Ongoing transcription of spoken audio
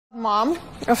Mom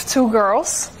of 2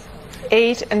 girls,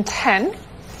 8 and 10.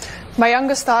 My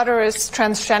youngest daughter is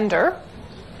transgender.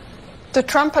 The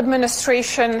Trump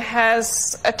administration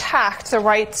has attacked the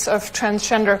rights of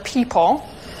transgender people,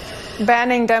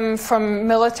 banning them from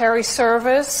military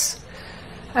service,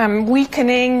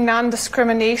 weakening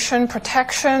non-discrimination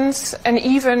protections, and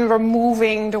even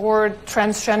removing the word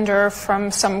transgender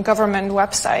from some government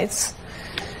websites.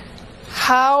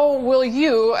 How will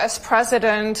you, as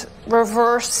president,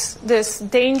 reverse this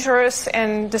dangerous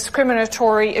and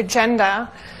discriminatory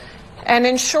agenda and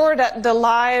ensure that the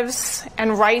lives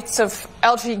and rights of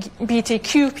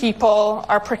LGBTQ people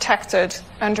are protected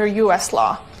under U.S.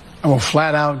 law? I will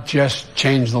flat out just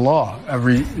change the law.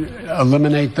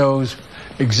 Eliminate those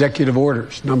executive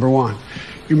orders, number one.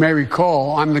 You may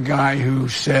recall, I'm the guy who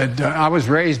said, I was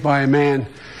raised by a man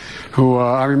who,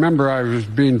 I remember I was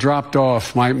being dropped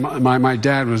off. My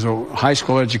dad was a high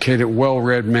school educated,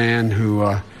 well-read man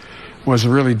who was a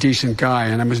really decent guy,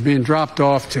 and I was being dropped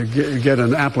off to get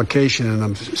an application in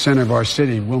the center of our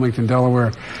city, Wilmington,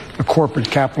 Delaware, the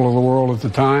corporate capital of the world at the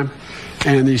time.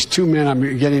 And these 2 men,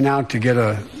 I'm getting out to get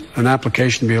an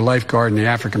application to be a lifeguard in the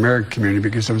African-American community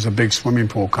because there was a big swimming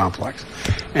pool complex.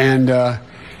 And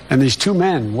these 2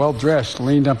 men, well-dressed,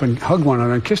 leaned up and hugged one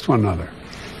another and kissed one another.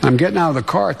 I'm getting out of the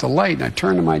car at the light, and I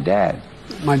turned to my dad.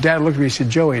 My dad looked at me and said,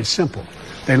 Joey, it's simple.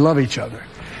 They love each other.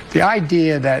 The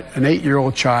idea that an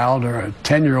 8-year-old child or a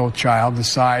 10-year-old child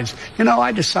decides,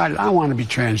 I decided I want to be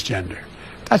transgender.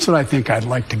 That's what I think I'd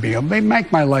like to be. It'll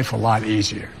make my life a lot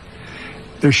easier.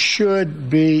 There should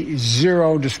be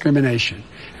zero discrimination.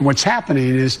 And what's happening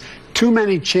is too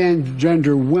many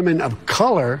transgender women of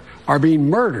color are being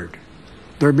murdered.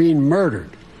 They're being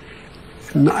murdered.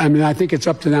 I mean, I think it's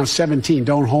up to now 17.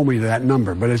 Don't hold me to that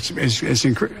number, but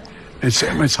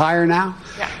it's higher now.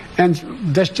 Yeah. And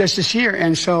that's just this year.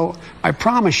 And so I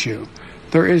promise you,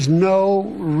 there is no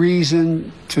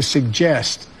reason to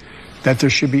suggest that there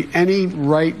should be any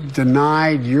right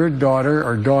denied your daughter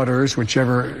or daughters,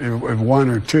 whichever, if 1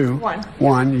 or 2,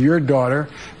 one, your daughter,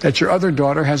 that your other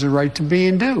daughter has a right to be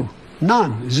and do.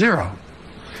 None. Zero.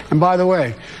 And by the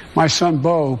way, my son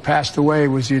Bo passed away,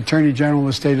 was the Attorney General of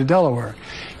the state of Delaware.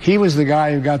 He was the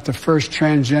guy who got the first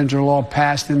transgender law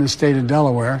passed in the state of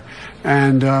Delaware,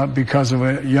 and because of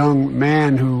a young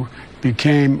man who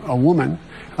became a woman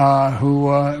who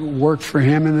worked for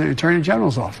him in the Attorney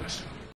General's office.